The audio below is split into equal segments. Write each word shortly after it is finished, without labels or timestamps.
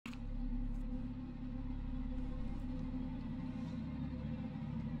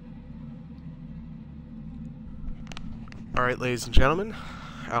Alright, ladies and gentlemen,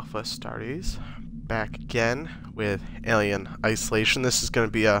 Alpha Stardies, back again with Alien Isolation. This is going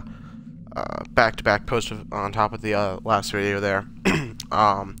to be a back-to-back post on top of the last video there.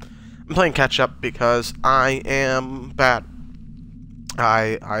 I'm playing catch-up because I am bad.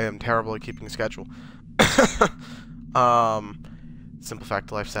 I am terrible at keeping schedule. Simple fact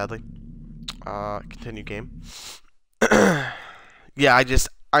of life, sadly. Continue game. Yeah,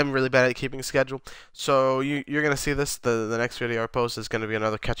 I'm really bad at keeping a schedule. So you're gonna see this. The next video I post is gonna be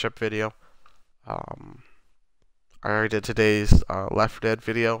another catch-up video. I already did today's Left 4 Dead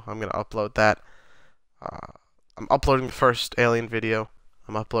video. I'm gonna upload that. I'm uploading the first Alien video.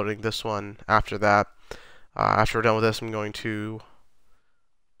 I'm uploading this one after that. After we're done with this, I'm going to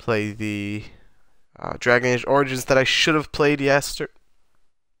play the Dragon Age Origins that I should have played yesterday.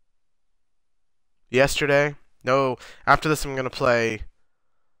 No, after this I'm gonna play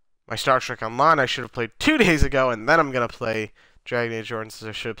my Star Trek Online I should have played 2 days ago, and then I'm going to play Dragon Age Origins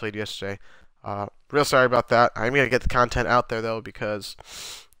I should have played yesterday. Real sorry about that. I'm going to get the content out there, though, because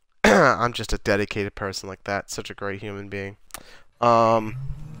I'm just a dedicated person like that. Such a great human being. And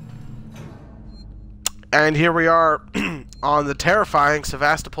here we are on the terrifying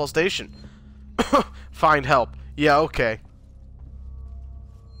Sevastopol station. Find help. Yeah, okay.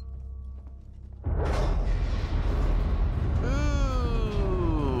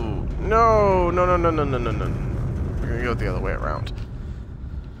 No. We're gonna go the other way around.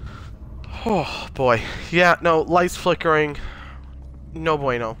 Oh, boy. Yeah, no, lights flickering. No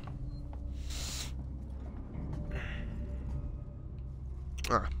bueno.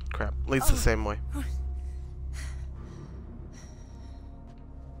 Ah, crap. Leads the same way.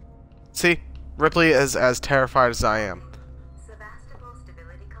 See? Ripley is as terrified as I am. Sevastopol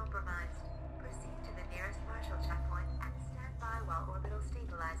stability compromised. Proceed to the nearest partial checkpoint and stand by while orbital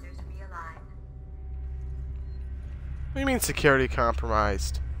stabilizers realign. What do you mean security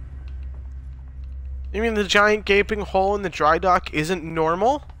compromised? You mean the giant gaping hole in the dry dock isn't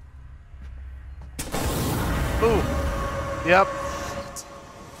normal? Ooh. Yep.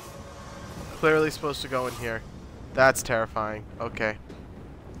 Clearly supposed to go in here. That's terrifying. Okay.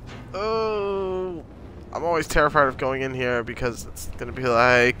 Oh. I'm always terrified of going in here because it's gonna be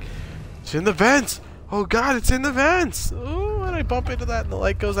like, it's in the vents! Oh god, it's in the vents! Oh, and I bump into that and the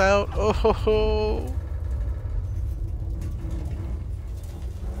light goes out. Oh ho ho.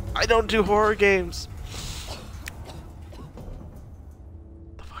 I don't do horror games.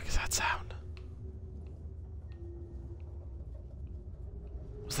 The fuck is that sound?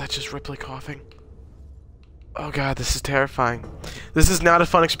 Was that just Ripley coughing? Oh god, this is terrifying. This is not a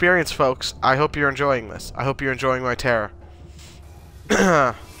fun experience, folks. I hope you're enjoying this. I hope you're enjoying my terror.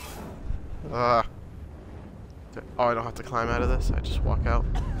 Oh, I don't have to climb out of this. I just walk out.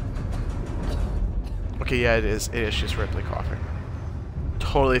 Okay, yeah, it is. It is just Ripley coughing.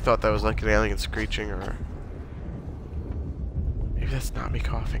 Totally thought that was like an alien screeching, or maybe that's not me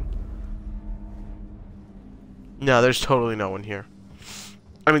coughing. No, there's totally no one here.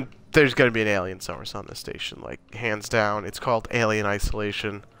 I mean, there's gonna be an alien somewhere on this station, like, hands down. It's called Alien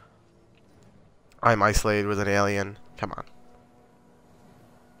Isolation. I'm isolated with an alien. Come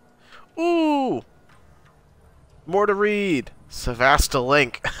on. Ooh! More to read.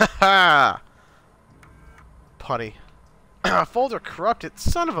 Sevastolink. Haha! Punny. Folder corrupted.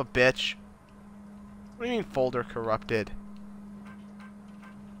 Son of a bitch. What do you mean folder corrupted?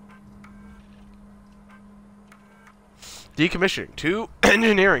 Decommissioning to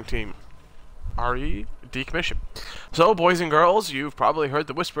engineering team. RE decommission. So, boys and girls, you've probably heard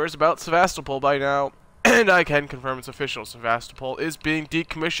the whispers about Sevastopol by now, and I can confirm it's official. Sevastopol is being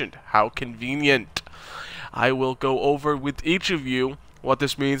decommissioned. How convenient. I will go over with each of you what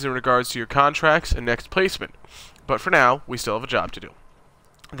this means in regards to your contracts and next placement. But for now, we still have a job to do.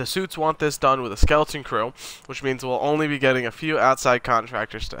 The suits want this done with a skeleton crew, which means we'll only be getting a few outside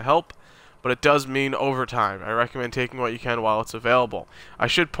contractors to help, but it does mean overtime. I recommend taking what you can while it's available. I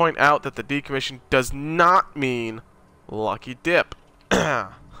should point out that the decommission does not mean lucky dip.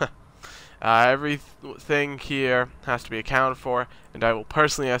 Everything here has to be accounted for, and I will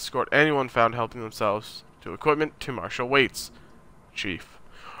personally escort anyone found helping themselves to equipment to Marshal Waits. Chief.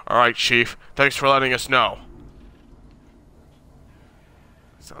 Alright, Chief. Thanks for letting us know.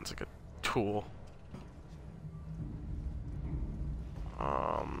 Sounds like a tool.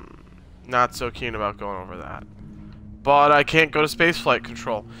 Not so keen about going over that. But I can't go to spaceflight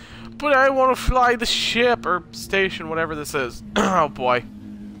control. But I want to fly the ship, or station, whatever this is. Oh boy.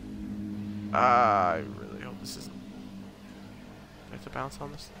 I really hope this isn't... Do I have to bounce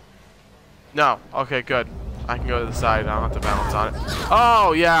on this? No. Okay, good. I can go to the side. I don't have to balance on it.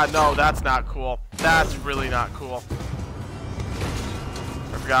 Oh, yeah. No, that's not cool. That's really not cool.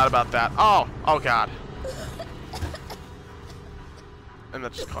 forgot about that. Oh god. And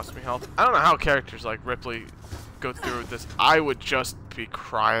that just cost me health. I don't know how characters like Ripley go through with this. I would just be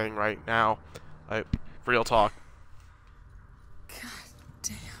crying right now. Like, real talk. God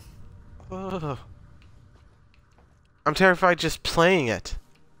damn. Ugh. I'm terrified just playing it.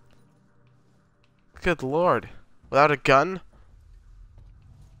 Good lord. Without a gun?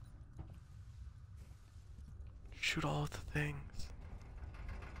 Shoot all of the things.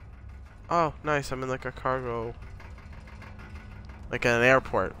 Oh, nice. I'm in like a cargo... Like at an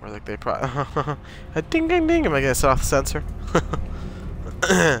airport, where like they probably... a ding ding ding! Am I gonna set off the sensor?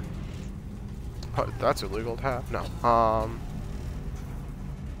 Oh, that's illegal to have. No.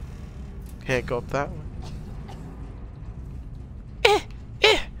 Can't go up that way.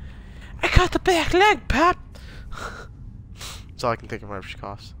 I got the back leg, Pop! That's all I can think of whenever she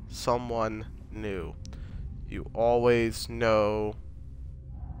coughs. Someone new. You always know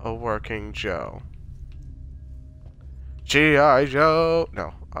a working Joe. G.I. Joe.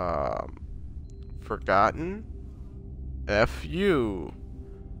 No. Forgotten. F.U.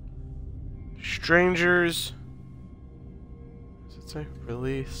 Strangers. Does it say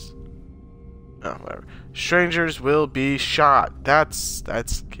release? Oh, whatever. Strangers will be shot. That's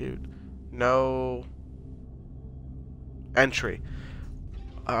cute. No entry.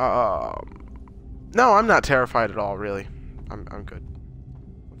 No, I'm not terrified at all, really. I'm good.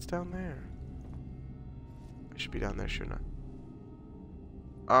 What's down there? I should be down there, shouldn't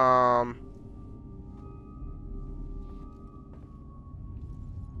I?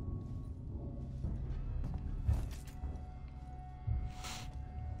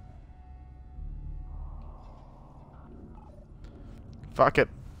 Fuck it.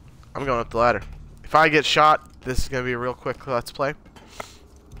 I'm going up the ladder. If I get shot, this is gonna be a real quick let's play.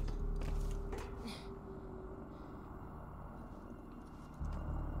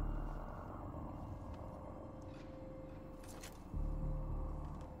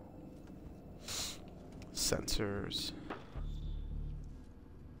 Sensors.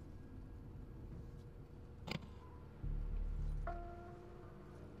 A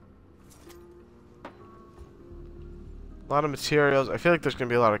lot of materials. I feel like there's going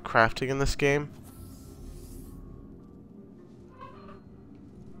to be a lot of crafting in this game.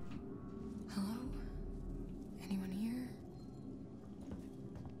 Hello? Anyone here?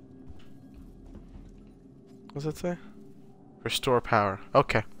 What does it say? Restore power.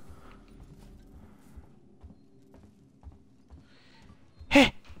 Okay.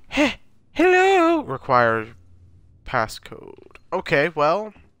 Hello! Require passcode. Okay,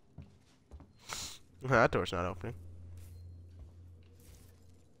 well. That door's not opening.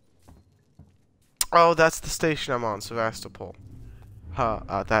 Oh, that's the station I'm on, Sevastopol.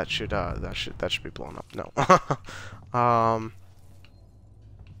 That should be blown up. No.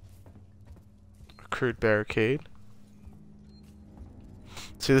 Crude barricade.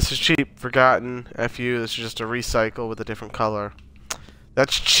 See, this is cheap. Forgotten. FU. This is just a recycle with a different color.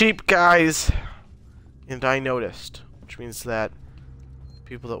 That's cheap, guys! And I noticed. Which means that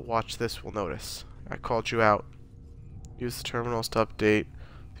people that watch this will notice. I called you out. Use the terminals to update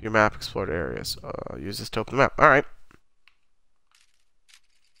your map explored areas. Use this to open the map. Alright.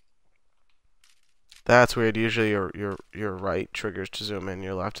 That's weird. Usually your right triggers to zoom in,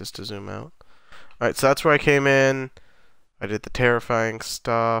 your left is to zoom out. Alright, so that's where I came in. I did the terrifying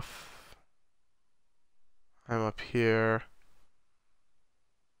stuff. I'm up here.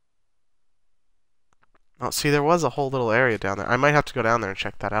 Oh, see, there was a whole little area down there. I might have to go down there and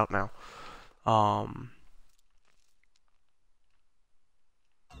check that out now.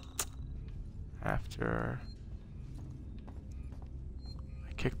 After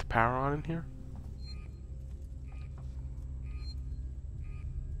I kick the power on in here.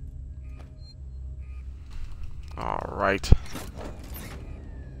 Alright.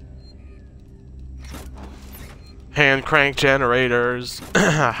 Hand crank generators.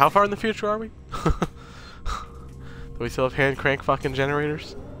 How far in the future are we? Do we still have hand crank fucking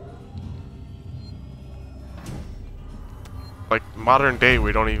generators? Like, modern day,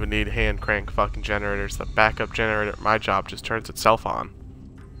 we don't even need hand crank fucking generators. The backup generator at my job just turns itself on.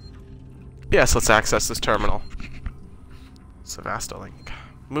 Yes, let's access this terminal. Sevastolink.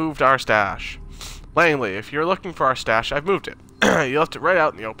 Moved our stash. Langley, if you're looking for our stash, I've moved it. You left it right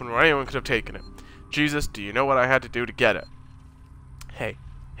out in the open where anyone could have taken it. Jesus, do you know what I had to do to get it? Hey,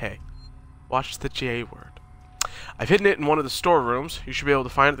 watch the J word. I've hidden it in one of the storerooms. You should be able to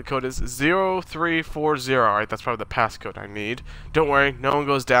find it. The code is 0340. Alright, that's probably the passcode I need. Don't worry, no one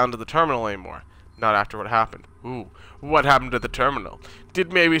goes down to the terminal anymore. Not after what happened. Ooh, what happened to the terminal?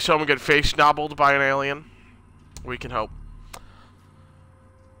 Did maybe someone get face-nobbled by an alien? We can hope.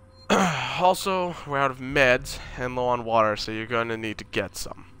 Also, we're out of meds and low on water, so you're going to need to get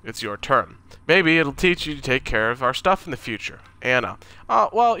some. It's your turn. Maybe it'll teach you to take care of our stuff in the future. Anna.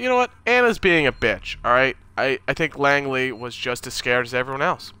 Well, you know what? Anna's being a bitch, alright? I think Langley was just as scared as everyone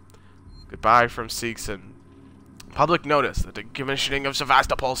else. Goodbye from Seegson. Public notice, the decommissioning of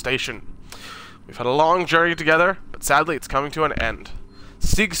Sevastopol Station. We've had a long journey together, but sadly it's coming to an end.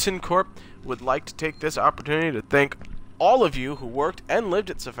 Seegson Corp would like to take this opportunity to thank all of you who worked and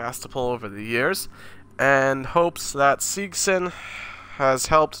lived at Sevastopol over the years, and hopes that Seegson has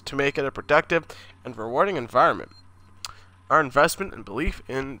helped to make it a productive and rewarding environment. Our investment and belief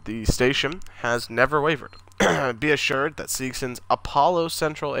in the station has never wavered. Be assured that Seegson's Apollo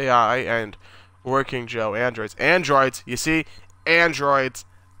Central AI and Working Joe androids, you see, androids,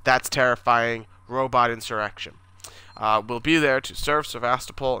 that's terrifying, robot insurrection, will be there to serve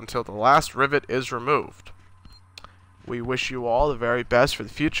Sevastopol until the last rivet is removed. We wish you all the very best for the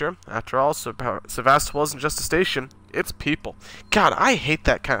future. After all, Sevastopol isn't just a station, it's people. God, I hate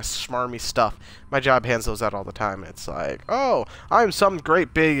that kind of smarmy stuff. My job hands those out all the time. It's like, oh, I'm some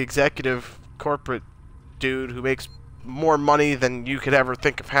great big executive corporate dude who makes more money than you could ever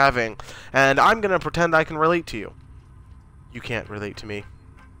think of having, and I'm going to pretend I can relate to you. You can't relate to me.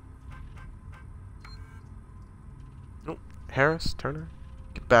 Oh, Harris, Turner,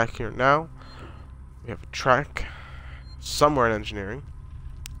 get back here now. We have a track somewhere in engineering.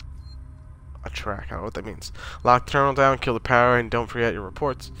 A track, I don't know what that means. Lock the terminal down, kill the power, and don't forget your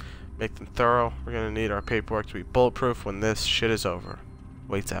reports. Make them thorough. We're going to need our paperwork to be bulletproof when this shit is over.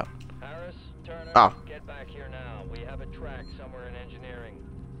 Waits out. Harris, Turner, Oh. get back here now. We have a track somewhere in engineering.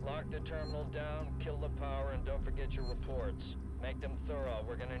 Lock the terminal down, kill the power, and don't forget your reports. Make them thorough.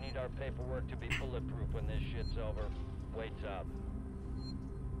 We're gonna need our paperwork to be bulletproof when this shit's over. Waits up.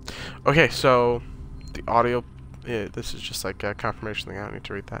 Okay, so the audio, yeah, this is just like a confirmation thing. I don't need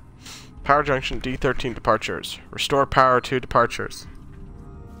to read that. Power junction D13 departures. Restore power to departures.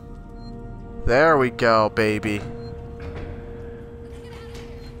 There we go, baby.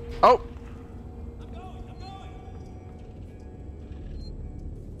 Oh!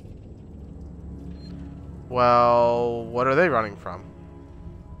 Well, what are they running from?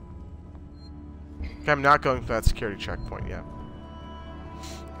 Okay, I'm not going for that security checkpoint yet.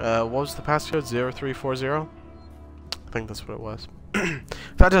 What was the passcode? 0340? I think that's what it was.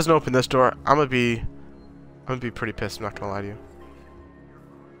 If that doesn't open this door, I'm gonna be pretty pissed, I'm not gonna lie to you.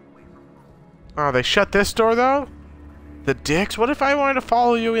 Oh, they shut this door though? The dicks? What if I wanted to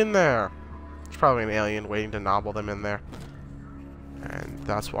follow you in there? There's probably an alien waiting to nobble them in there. And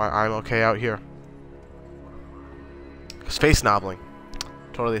that's why I'm okay out here. Because face nobbling.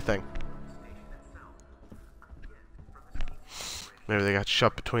 Totally a thing. Maybe they got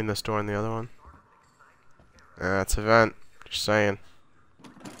shut between this door and the other one. That's a vent. Just saying.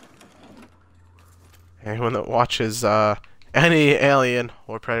 Anyone that watches any alien,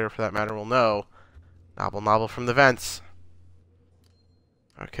 or predator for that matter, will know. Nobble from the vents.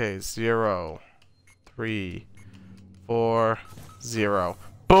 Okay, 0, 3, 4, 0.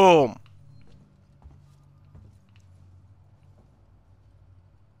 Boom!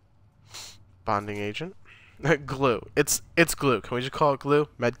 Bonding agent. Glue. It's glue. Can we just call it glue?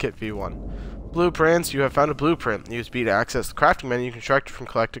 Medkit V1. Blueprints. You have found a blueprint. Use B to access the crafting menu constructed from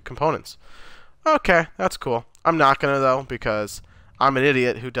collected components. Okay, that's cool. I'm not gonna though, because I'm an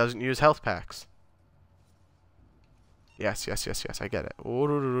idiot who doesn't use health packs. Yes, I get it.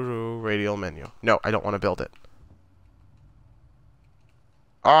 Ooh, radial menu. No, I don't want to build it.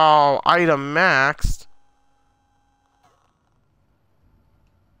 Oh, item maxed.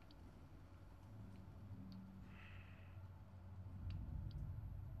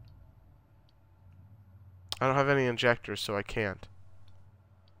 I don't have any injectors, so I can't.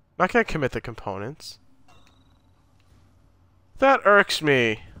 I'm not gonna commit the components. That irks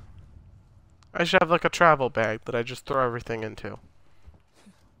me. I should have like a travel bag that I just throw everything into.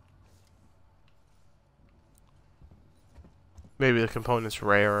 Maybe the component's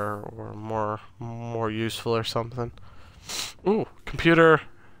rarer or more useful or something. Ooh, computer.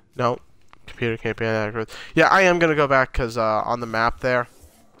 No, computer can't be inaccurate. Yeah, I am gonna go back because on the map there,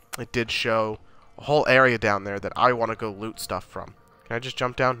 it did show a whole area down there that I want to go loot stuff from. Can I just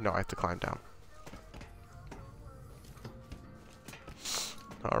jump down? No, I have to climb down.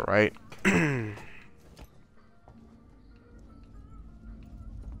 All right.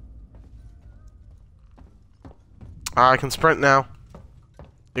 I can sprint now.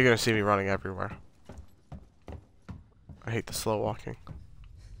 You're gonna see me running everywhere. I hate the slow walking.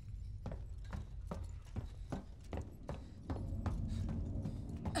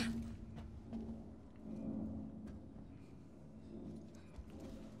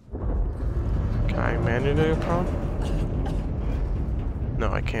 Can you do it prone?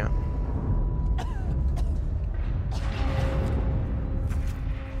 No, I can't.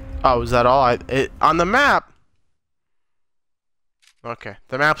 Oh, is that all? On the map. Okay,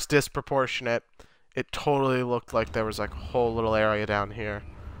 the map's disproportionate. It totally looked like there was like a whole little area down here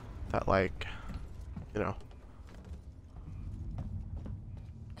that, like, you know,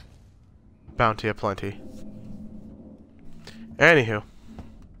 bounty aplenty. Anywho,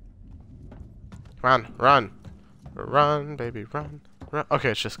 run, baby, run. Okay,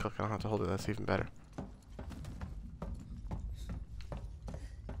 it's just clicking. I'll have to hold it. That's even better.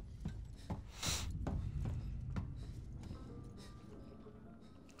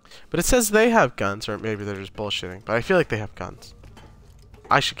 But it says they have guns, or maybe they're just bullshitting. But I feel like they have guns.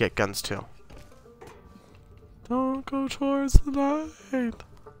 I should get guns too. Don't go towards the light.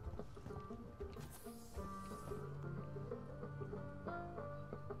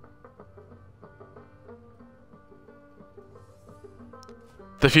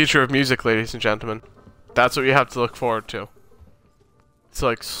 The future of music, ladies and gentlemen. That's what you have to look forward to. It's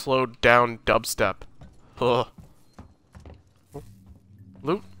like slowed down dubstep. Ugh.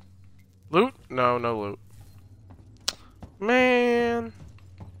 Loot? Loot? No, no loot. Man.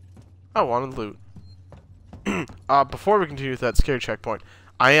 I wanted loot. Before we continue with that scary checkpoint,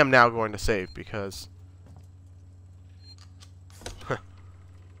 I am now going to save because...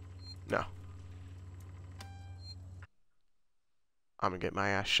 No. I'm gonna get my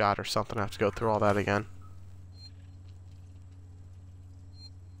ass shot or something. I have to go through all that again.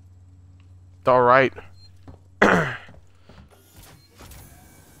 Alright.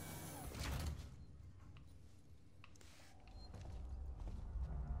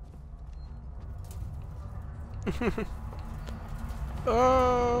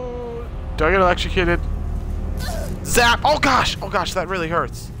 Oh, do I get electrocuted? Zap! Oh gosh! Oh gosh, that really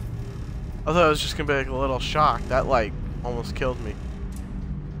hurts. I thought it was just gonna be like a little shock. That like almost killed me.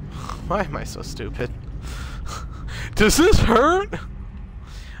 Why am I so stupid? Does this hurt?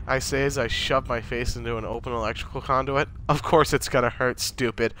 I say as I shove my face into an open electrical conduit. Of course it's gonna hurt,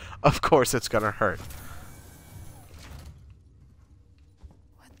 stupid. Of course it's gonna hurt.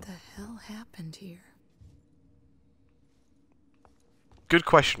 What the hell happened here? Good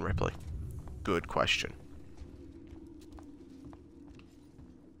question, Ripley. Good question.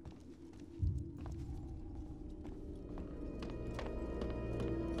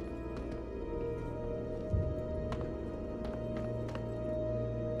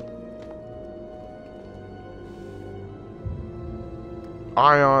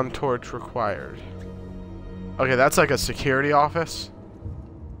 Ion torch required. Okay, that's like a security office.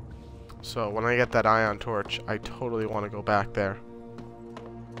 So when I get that ion torch, I totally want to go back there.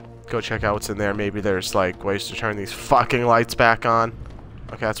 Go check out what's in there. Maybe there's like ways to turn these fucking lights back on.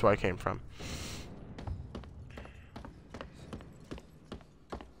 Okay, that's where I came from.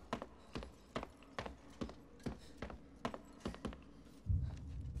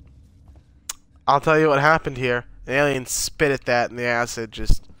 I'll tell you what happened here. An alien spit at that and the acid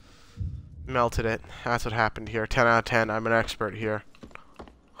just melted it. That's what happened here. 10 out of 10. I'm an expert here.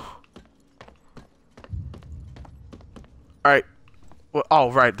 Alright. Well,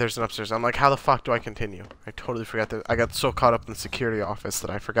 oh, right. There's an upstairs. I'm like, how the fuck do I continue? I totally forgot that. I got so caught up in the security office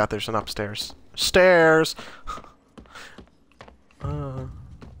that I forgot there's an upstairs. Stairs!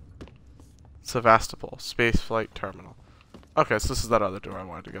 Sevastopol. Space Flight Terminal. Okay, so this is that other door I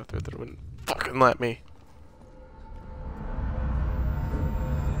wanted to go through that wouldn't fucking let me.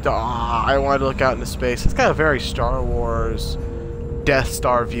 I wanted to look out into space. It's got a very Star Wars, Death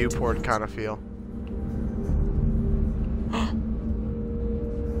Star viewport kind of feel. I'm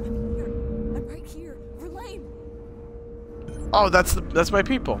right here. Verlaine. Oh, that's my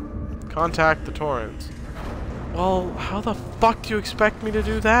people. Contact the Torrens. Well, how the fuck do you expect me to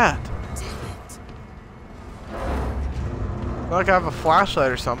do that? Not like I have a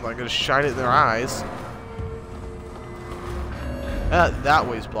flashlight or something. I can just shine it in their eyes. That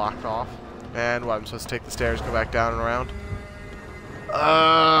way's blocked off. And what, I'm supposed to take the stairs, go back down and around?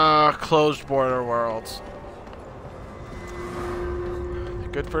 Closed border worlds.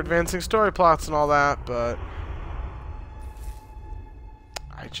 Good for advancing story plots and all that, but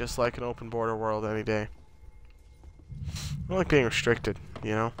I just like an open border world any day. I don't like being restricted,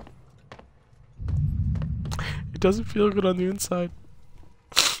 you know? It doesn't feel good on the inside.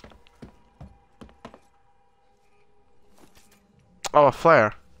 Oh, a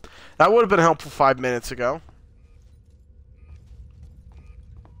flare. That would have been helpful 5 minutes ago.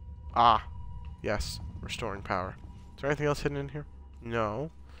 Ah. Yes. Restoring power. Is there anything else hidden in here? No.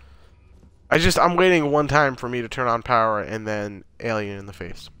 I'm waiting one time for me to turn on power and then alien in the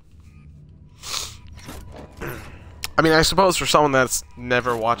face. I mean, I suppose for someone that's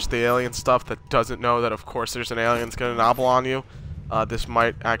never watched the alien stuff, that doesn't know that of course there's an alien's gonna nobble on you, this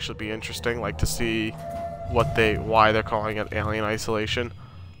might actually be interesting, like to see why they're calling it alien isolation.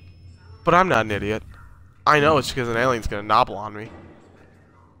 But I'm not an idiot. I know it's because an alien's gonna nobble on me.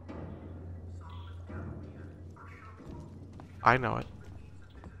 I know it.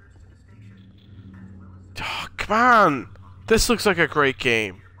 Oh, come on! This looks like a great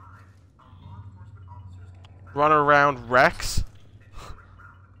game. Run around Rex?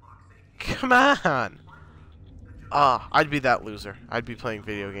 Come on! I'd be that loser. I'd be playing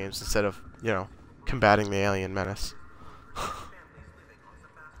video games instead of, you know, combating the alien menace.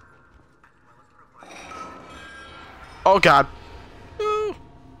 Oh god! Ooh.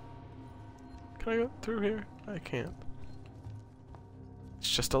 Can I go through here? I can't.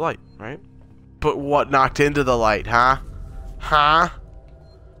 It's just a light, right? But what knocked into the light, huh? Huh?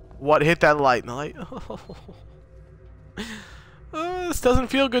 What hit that light? The light? This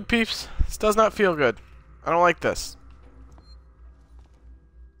doesn't feel good, peeps. This does not feel good. I don't like this.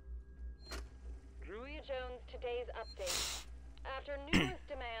 Druia Jones, today's update. After numerous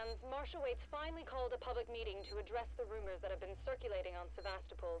demands, Marshal Waits finally called a public meeting to address the rumors that have been circulating on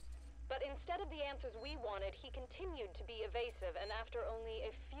Sevastopol. But instead of the answers we wanted, he continued to be evasive, and after only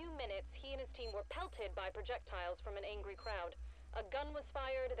a few minutes, he and his team were pelted by projectiles from an angry crowd. A gun was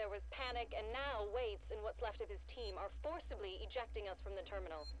fired, there was panic, and now Waits and what's left of his team are forcibly ejecting us from the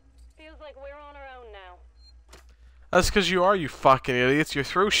terminal. Feels like we're on our own now. That's because you are, you fucking idiots. You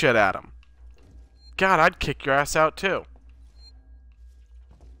threw shit at him. God, I'd kick your ass out too.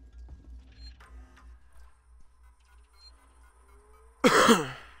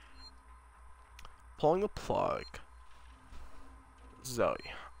 Pulling the plug. Zoe,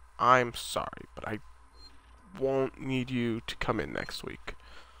 I'm sorry, but I won't need you to come in next week.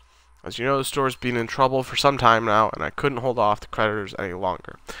 As you know, the store's been in trouble for some time now, and I couldn't hold off the creditors any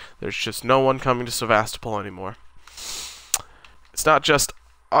longer. There's just no one coming to Sevastopol anymore. It's not just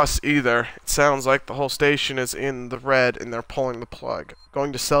us either. It sounds like the whole station is in the red, and they're pulling the plug.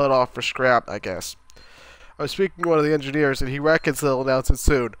 Going to sell it off for scrap, I guess. I was speaking to one of the engineers, and he reckons they'll announce it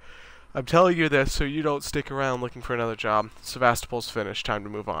soon. I'm telling you this so you don't stick around looking for another job. Sevastopol's finished. Time to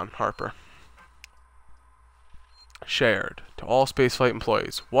move on. Harper. Shared. To all spaceflight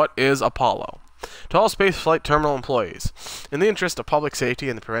employees. What is Apollo? To all spaceflight terminal employees. In the interest of public safety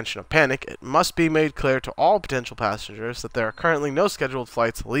and the prevention of panic, it must be made clear to all potential passengers that there are currently no scheduled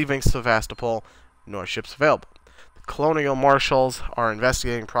flights leaving Sevastopol, nor ships available. The Colonial Marshals are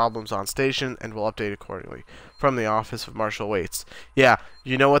investigating problems on station and will update accordingly. From the office of Marshal Waits. Yeah,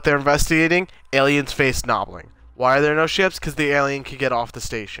 you know what they're investigating? Aliens face nobbling. Why are there no ships? Because the alien can get off the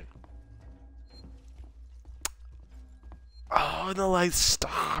station. Oh, and the light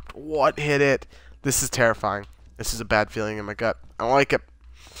stopped. What hit it? This is terrifying. This is a bad feeling in my gut. I don't like it.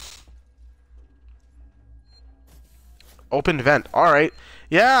 Open vent. Alright.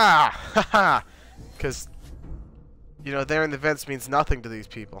 Yeah! Haha! Because, you know, there in the vents means nothing to these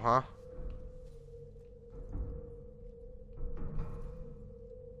people, huh?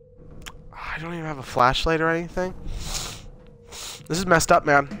 I don't even have a flashlight or anything. This is messed up,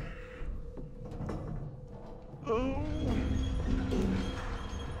 man. Oh.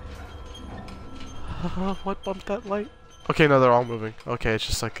 What bumped that light? Okay, no, they're all moving. Okay, it's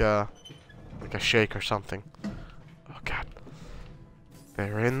just like a shake or something. Oh god.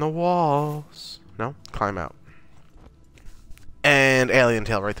 They're in the walls. No? Climb out. And alien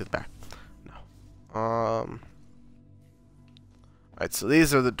tail right through the back. No. Alright, so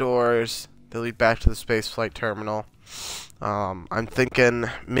these are the doors. They lead back to the spaceflight terminal. I'm thinking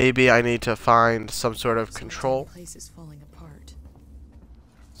maybe I need to find some sort of control. The place is falling apart.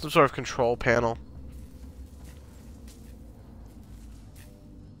 Some sort of control panel.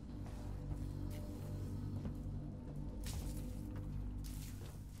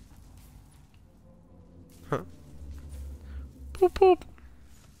 Huh. Boop boop.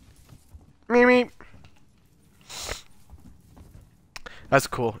 Meep meep. That's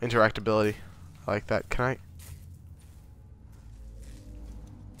cool. Interactability. I like that. Can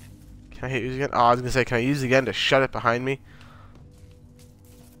I hit use again? Oh, I was gonna say, can I use again to shut it behind me?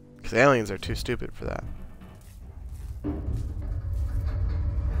 Because aliens are too stupid for that.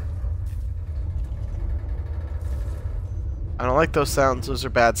 I don't like those sounds. Those are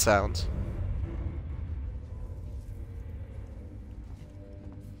bad sounds.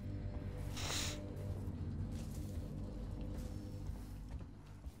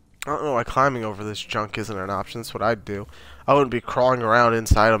 I don't know why climbing over this junk isn't an option. That's what I'd do. I wouldn't be crawling around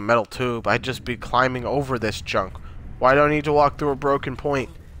inside a metal tube. I'd just be climbing over this junk. Why do I need to walk through a broken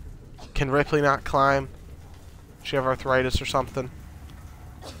point? Can Ripley not climb? Does she have arthritis or something?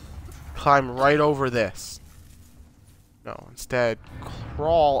 Climb right over this. No, instead,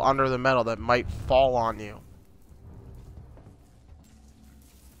 crawl under the metal that might fall on you.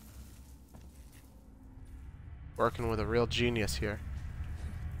 Working with a real genius here.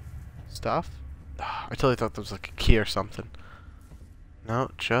 Stuff? I totally thought that was like a key or something. No,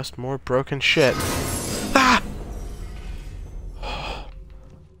 just more broken shit. Ah!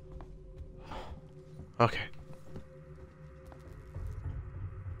 Okay.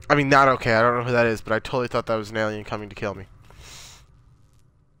 I mean, not okay. I don't know who that is, but I totally thought that was an alien coming to kill me.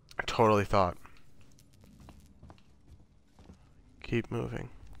 I totally thought. Keep moving.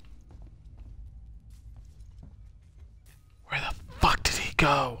 Where the fuck did he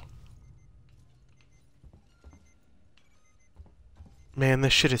go? Man,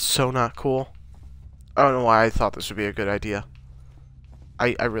 this shit is so not cool. I don't know why I thought this would be a good idea.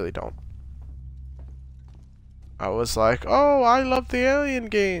 I really don't. I was like, oh, I love the alien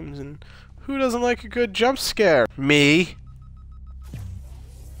games, and who doesn't like a good jump scare? Me.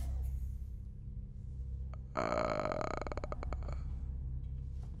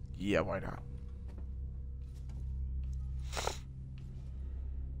 Yeah, why not?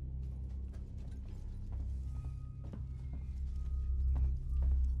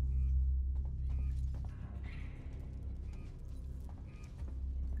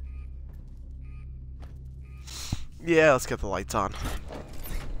 Yeah, let's get the lights on.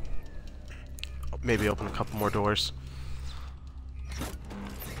 Maybe open a couple more doors.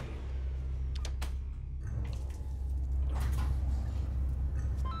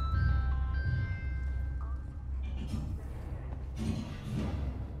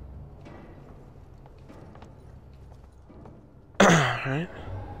 Alright.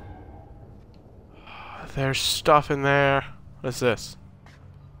 There's stuff in there. What is this?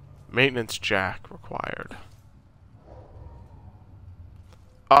 Maintenance jack required.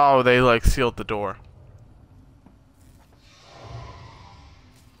 Oh, they like sealed the door.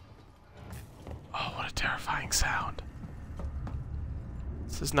 Oh, what a terrifying sound.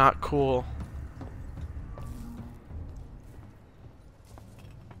 This is not cool.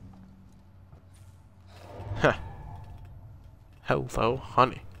 Heh. Hello,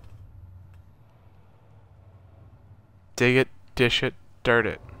 honey. Dig it, dish it, dirt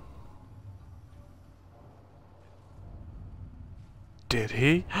it. Did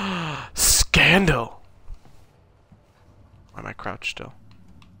he? Scandal! Why am I crouched still?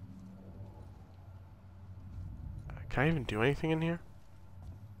 Can I even do anything in here?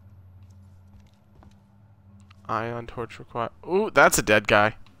 Ion torch required. Ooh, that's a dead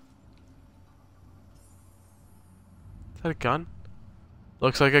guy. Is that a gun?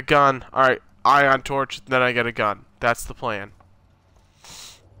 Looks like a gun. Alright, ion torch, then I get a gun. That's the plan.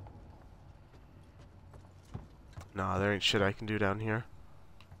 Nah, there ain't shit I can do down here.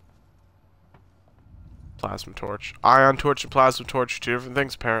 Plasma torch. Ion torch and plasma torch are two different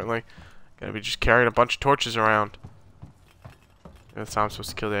things, apparently. Gotta be just carrying a bunch of torches around. That's how I'm supposed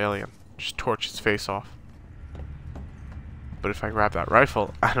to kill the alien. Just torch his face off. But if I grab that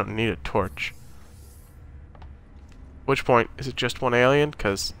rifle, I don't need a torch. At which point, is it just one alien?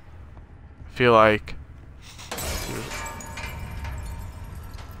 Because I feel like...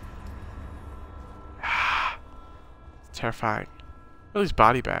 It's terrifying. What are these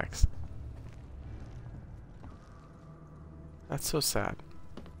body bags? That's so sad.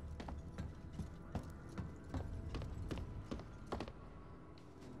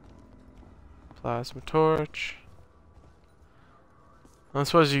 Plasma torch. I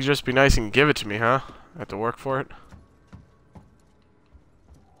suppose you could just be nice and give it to me, huh? I have to work for it.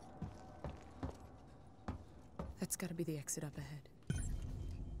 That's gotta be the exit up ahead.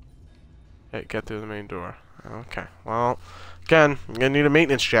 Hey, get through the main door. Okay. Well, again, I'm gonna need a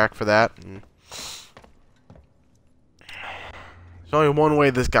maintenance jack for that. And there's only one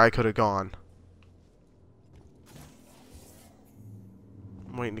way this guy could have gone.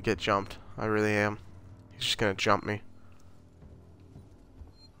 I'm waiting to get jumped. I really am. He's just gonna jump me.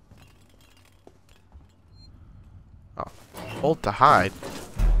 Oh. Hold to hide.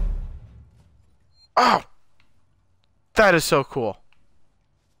 Oh! That is so cool.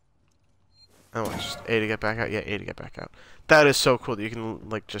 Oh, it's just A to get back out? Yeah, A to get back out. That is so cool that you can,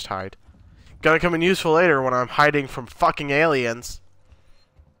 like, just hide. Gonna come in useful later when I'm hiding from fucking aliens.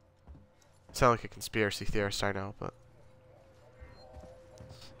 Sound like a conspiracy theorist, I know, but...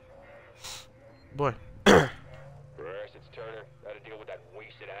 Boy. Reverse, it's Turner. Gotta deal with that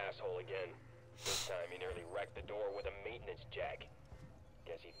wasted asshole again. This time he nearly wrecked the door with a maintenance jack.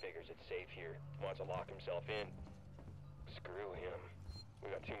 Guess he figures it's safe here. Wants to lock himself in. Screw him. We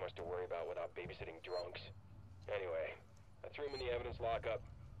got too much to worry about without babysitting drunks. Anyway, I threw him in the evidence lockup.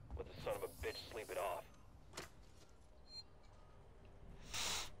 Let the son of a bitch sleep it off.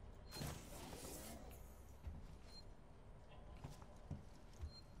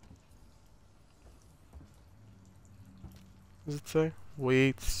 What does it say?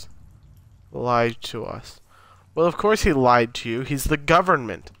 Waits lied to us. Well, of course he lied to you. He's the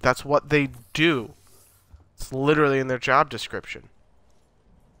government. That's what they do. It's literally in their job description.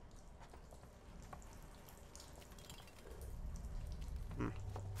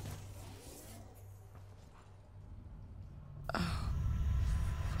 Fuck.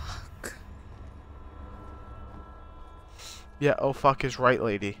 Yeah, oh fuck is right,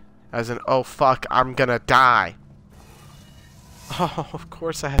 lady. As in, oh fuck, I'm gonna die. Oh, of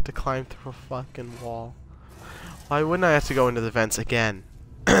course I had to climb through a fucking wall. Why wouldn't I have to go into the vents again?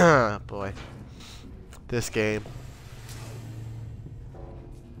 Boy. This game.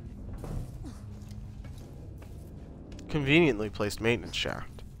 Conveniently placed maintenance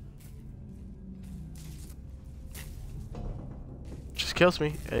shaft. Just kills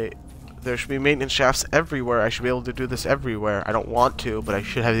me. Hey, there should be maintenance shafts everywhere. I should be able to do this everywhere. I don't want to, but I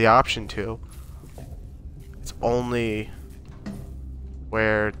should have the option to. It's only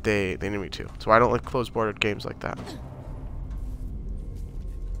where they need me to. So I don't like closed-bordered games like that.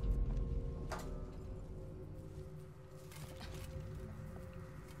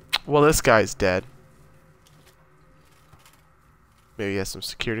 Well, this guy's dead. Maybe he has some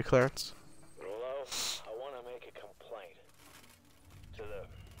security clearance. Rolo, I want to make a complaint to the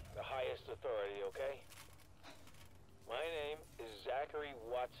highest authority, okay? My name is Zachary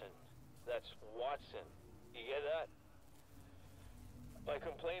Watson. That's Watson. You get that? My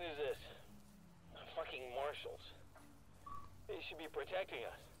complaint is this. Fucking marshals. They should be protecting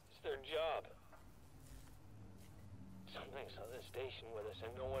us. It's their job. Something's on this station with us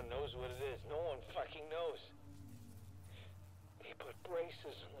and no one knows what it is. No one fucking knows. They put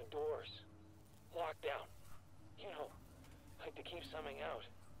braces on the doors. Lockdown. You know, like to keep something out.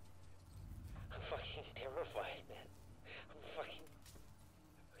 I'm fucking terrified, man. I'm fucking...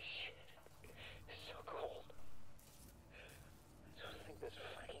 Shit. It's so cold. I don't think this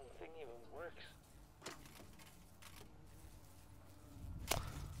fucking thing even works.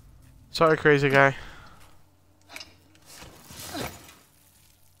 Sorry, crazy guy. I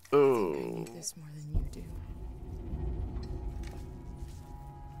Oh. need this more than you do.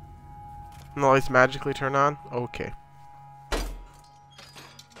 And the lights magically turn on? Okay.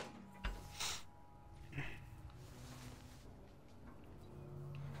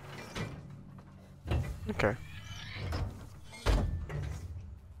 Okay.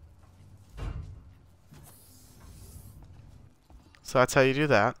 So that's how you do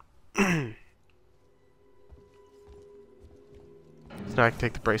that. So now I can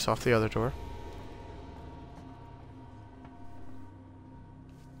take the brace off the other door.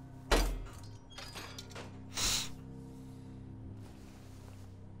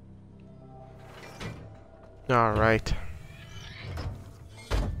 Alright.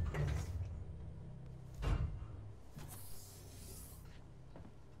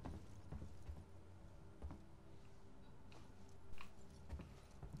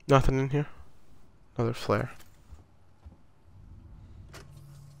 Nothing in here. Another flare.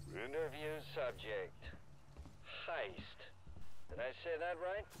 Interview subject. Heist. Did I say that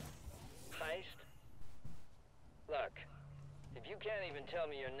right? Heist? Look, if you can't even tell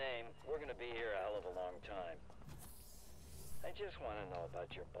me your name, we're gonna be here a hell of a long time. I just want to know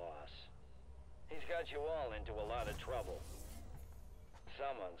about your boss. He's got you all into a lot of trouble.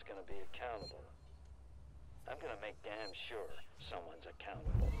 Someone's gonna be accountable. I'm gonna make damn sure someone's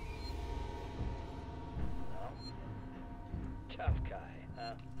accountable. No? Tough guy,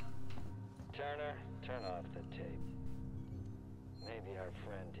 huh? Turner, turn off the tape. Maybe our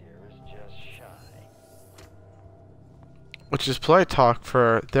friend here is just shy. Which is polite talk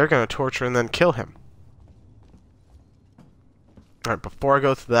for they're gonna torture and then kill him. Alright, before I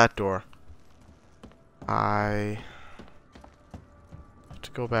go through that door, I have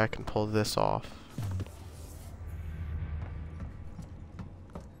to go back and pull this off.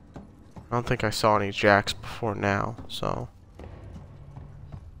 I don't think I saw any jacks before now, so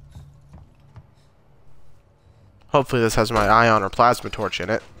hopefully this has my ion or plasma torch in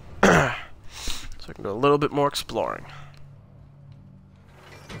it. So I can do a little bit more exploring.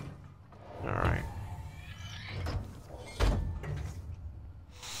 Alright.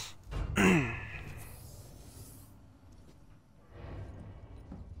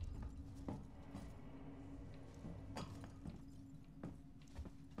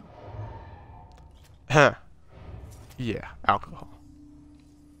 Huh. Yeah, alcohol.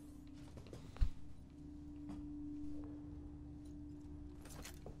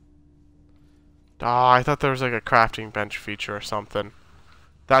 Oh, I thought there was like a crafting bench feature or something.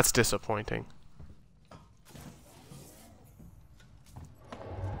 That's disappointing.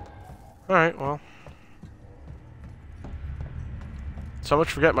 Alright, well. So much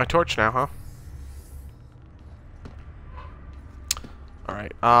for getting my torch now, huh?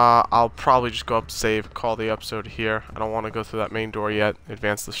 Alright, I'll probably just go up, save, call the episode here. I don't want to go through that main door yet,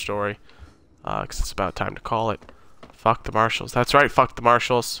 advance the story. Because it's about time to call it. Fuck the marshals. That's right, fuck the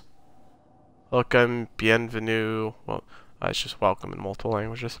marshals. Welcome, bienvenue. Well, it's just welcome in multiple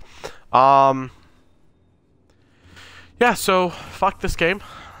languages. Yeah, so, fuck this game.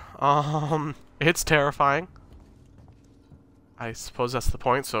 It's terrifying. I suppose that's the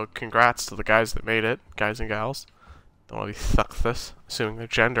point, so congrats to the guys that made it, guys and gals. Don't want to be suck this, assuming their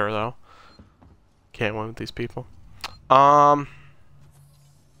gender, though. Can't win with these people. Crew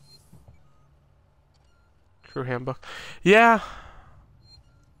handbook. Yeah.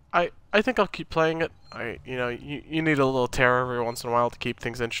 I think I'll keep playing it. You know, you need a little terror every once in a while to keep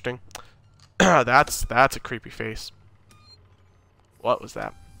things interesting. That's a creepy face. What was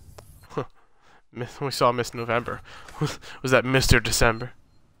that? We saw Miss November. Was that Mr. December?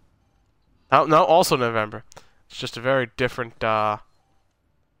 Oh, no, also November. It's just a very different, Oh,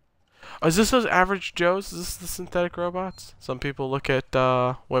 is this those average Joes? Is this the synthetic robots? Some people look at,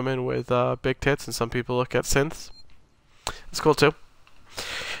 women with, big tits, and some people look at synths. It's cool, too.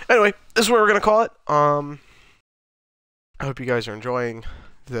 Anyway, this is where we're gonna call it. I hope you guys are enjoying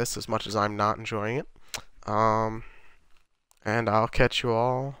this as much as I'm not enjoying it. And I'll catch you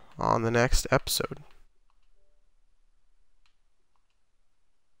all on the next episode.